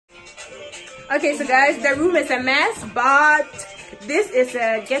Okay, so guys, the room is a mess, but this is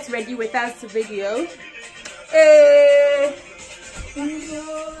a get ready with us video.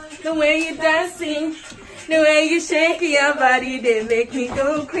 The way you're dancing, the way you shake your body, they make me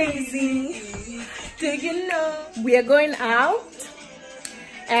go crazy. Do you know? We are going out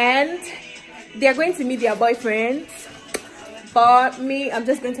and they are going to meet their boyfriends, but me, I'm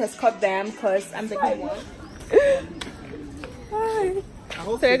just going to escort them because I'm the good one. Hi.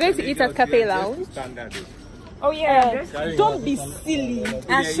 So we're going to eat at Cafe Lounge. Oh yeah, don't be silly.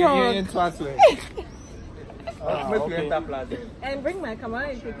 Okay. And bring my camera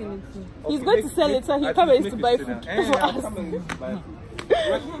and taking it too. He's going to sell it, so he comes to buy food for us.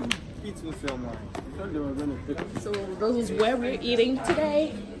 So this is where we're eating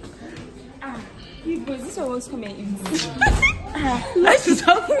today. This always come and eat.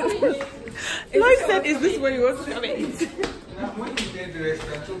 Lloyd said, "Is this where you want to come and eat?" When you get the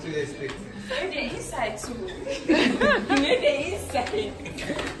restaurant, what do you expect? The inside too. The inside.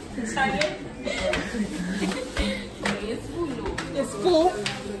 It's full. It's full.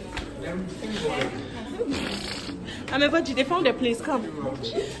 I'm about to. They found a place. Come.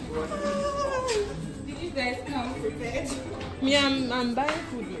 Did you guys come prepared? Me, I'm buying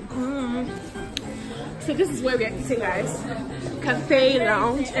food. So this is where we are eating, guys. Cafe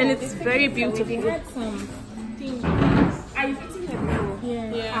Lounge, and it's very beautiful. They had some things. Are you eating it before?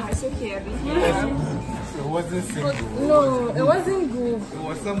 Yeah. It's okay. It wasn't simple. No, it wasn't good. It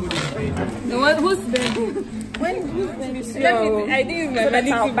was somebody's baby. Who's baby? When who's baby? I didn't use my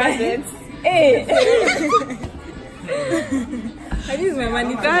money to buy it. Hey! I used my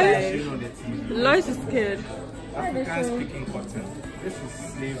money to buy it. Lois is scared. Africans picking cotton. This is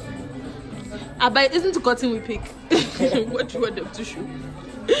slavery. But isn't it cotton we pick? What do you want them to show?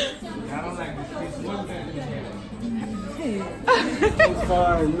 I don't like this place. It's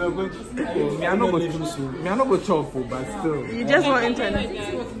fine. No, but Me, I'm not going to chop, but still. You just want internet.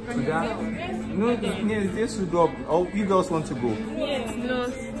 No, this should drop. Oh, you girls want to go? Yes. No.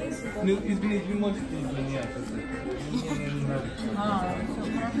 No, it's been much easier here.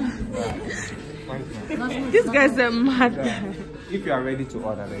 These guys are mad. If you are ready to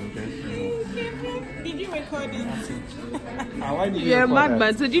order, then just. Did you record it? Why did you Yeah, record madman.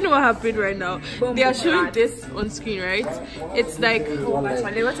 that? So do you know what happened right now? They are showing this on screen, right? It's like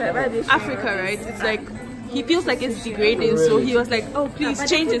Africa, right? It's like he feels like it's degrading, so he was like, "Oh, please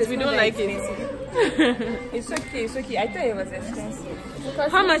change it. We don't like it." It's okay, it's okay. I thought it was expensive.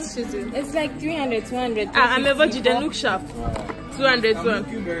 How much is it? It's like 300, 200. I'm a virgin. They look sharp. 200. I'm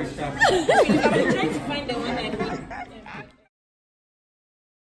looking very sharp. I'm trying to find the one I want.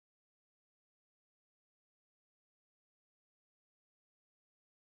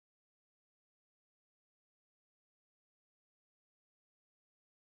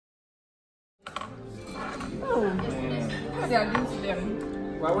 What they are doing to them?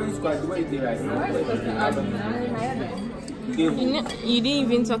 Why were you squad? What you did right now? You didn't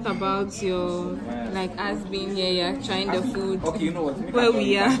even talk about your, like, us being here, you're trying the food. Okay, you know what? Where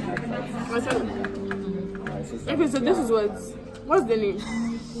we are. Okay, so this is what's the name?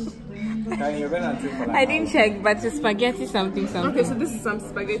 I didn't check, but it's spaghetti something. Okay, so this is some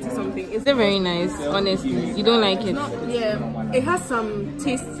spaghetti something. It's very nice, honestly. You don't like it? Yeah, it has some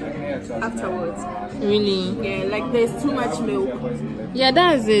taste afterwards. Really? Yeah, like there's too much milk. Yeah,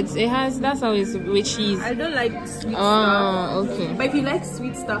 that's it. That's how it's with cheese. I don't like sweet Oh, stuff. okay. But if you like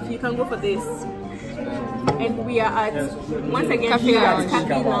sweet stuff, you can go for this. And we are at, once again, Cafe here at Lounge.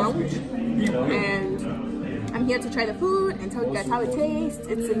 Cafe Lounge. And I'm here to try the food and tell you guys how it tastes.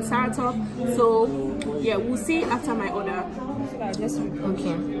 It's in Saratov. So, yeah, we'll see after my order.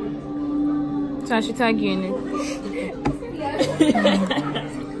 Okay. So I should tag you in it.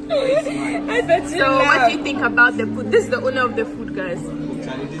 So what do you think about the food? This is the owner of the food, guys.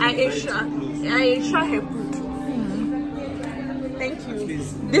 I ate her food. Thank you.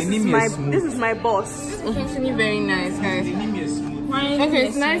 This is my boss. It's actually very nice, guys. Okay,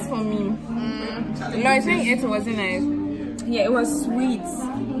 it's nice for me. No, I think it wasn't nice. Yeah, it was sweet.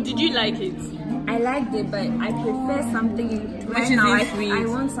 Did you like it? I liked it, but I prefer something right is now. it sweet? I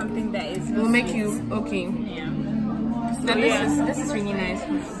want something that is Will make you okay. Yeah. So this is really nice.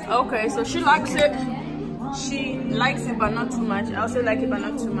 Okay, so she likes it. She likes it, but not too much. I also like it, but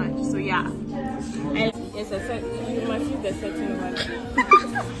not too much. So yeah. And Yes, I said you must use the setting one.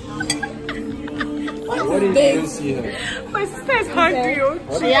 what did you see her? my sister is hungry.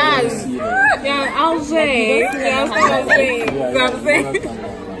 Yes. Yeah, I'll say. Yeah, I'll say.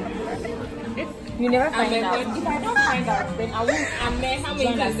 You never find out. If I don't find out, then I won't. How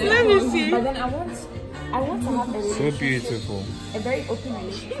many Let me see. But then I want I want to have a relationship. So beautiful. A very open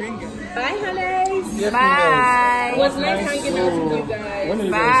relationship. Bye, honeys. Bye. It was nice hanging out with you guys. When are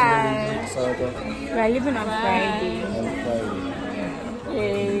you Bye. guys leaving Saratov? We're leaving on Friday. On Friday.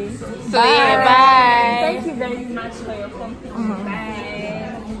 Yay. So yeah, bye. Thank you very much for your company.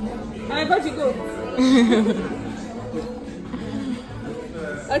 Bye. I got you go.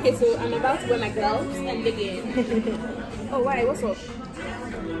 Okay, so I'm about to wear my gloves and begin. Oh, why? What's up?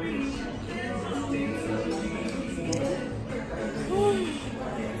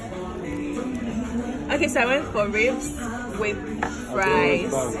 Okay, so I went for ribs with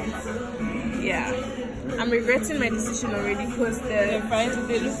fries. Yeah. I'm regretting my decision already because the Fries,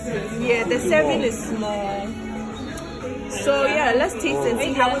 they look good. yeah, the serving is small. So yeah, let's taste and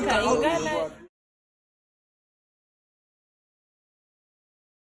see how it goes.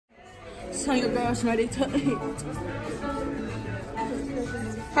 So your girl's ready to eat.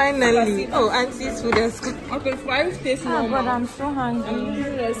 Finally. Oh, Auntie's food has come. Okay, fries taste Oh, normal. but I'm so hungry.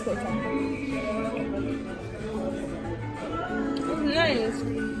 It's nice.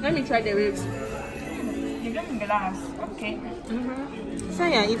 Let me try the ribs. You don't glass. Okay. So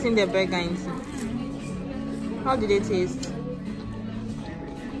you're eating the burger, Auntie. How did it taste?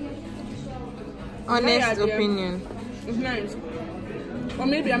 Honest opinion. It's nice. Or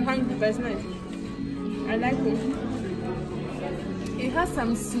maybe I'm hungry, but it's nice. I like it. It has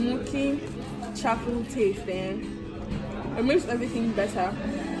some smoky charcoal taste there. It makes everything better.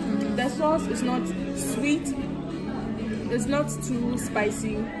 The sauce is not sweet. It's not too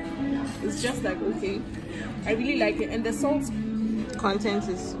spicy. It's just like okay. I really like it, and the salt Content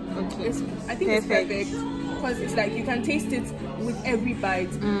is okay. I think it's perfect because it's like you can taste it with every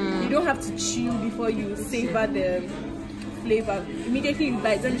bite. You don't have to chew before you savor the flavor. Immediately you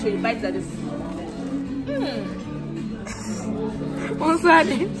bite. Let me show you. Bite that is. Also,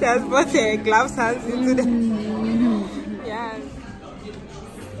 she has brought her gloves hands into the. Yeah.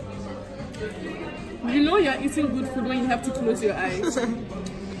 You know you're eating good food when you have to close your eyes.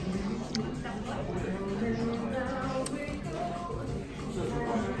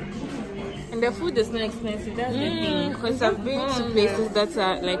 And the food is not expensive. That's the thing. Because I've been to places that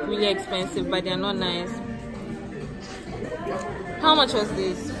are like really expensive, but they're not nice. How much was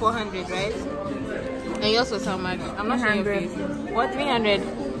this? 400, right? And yours was how much? I'm not sure your face. What? 300?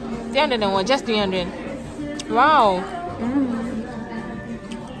 300 and what? Just 300. Wow.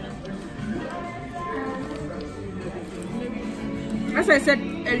 As I said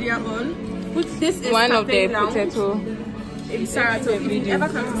earlier on, this is One of Cafe the Lounge potato. in Saratov. If you ever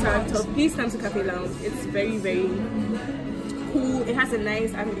come to Saratov, please come to Cafe Lounge. It's very, very cool. It has a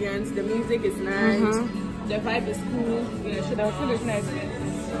nice ambience. The music is nice. The vibe is cool. Yeah, so the food is nice.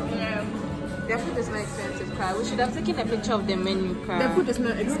 Yeah. The food is not expensive, Kai. We should have taken a picture of the menu, Kai. The food is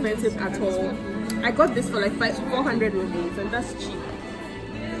not expensive at all. I got this for like 400 rupees, and that's cheap.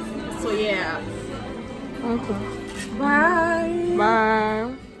 So yeah. Okay. Bye.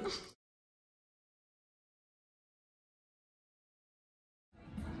 Bye.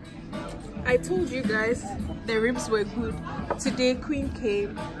 I told you guys the ribs were good. Today Queen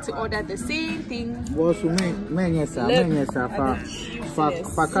came to order the same thing. What's your man? Yes, sir. God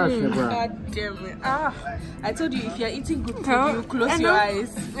damn it. I told you if you're eating good food, you close your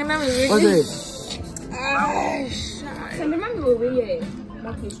eyes. And I'm really ready.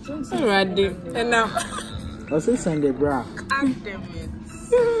 And now What's this Sunday, bra? God damn it.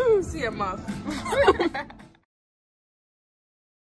 See your mouth.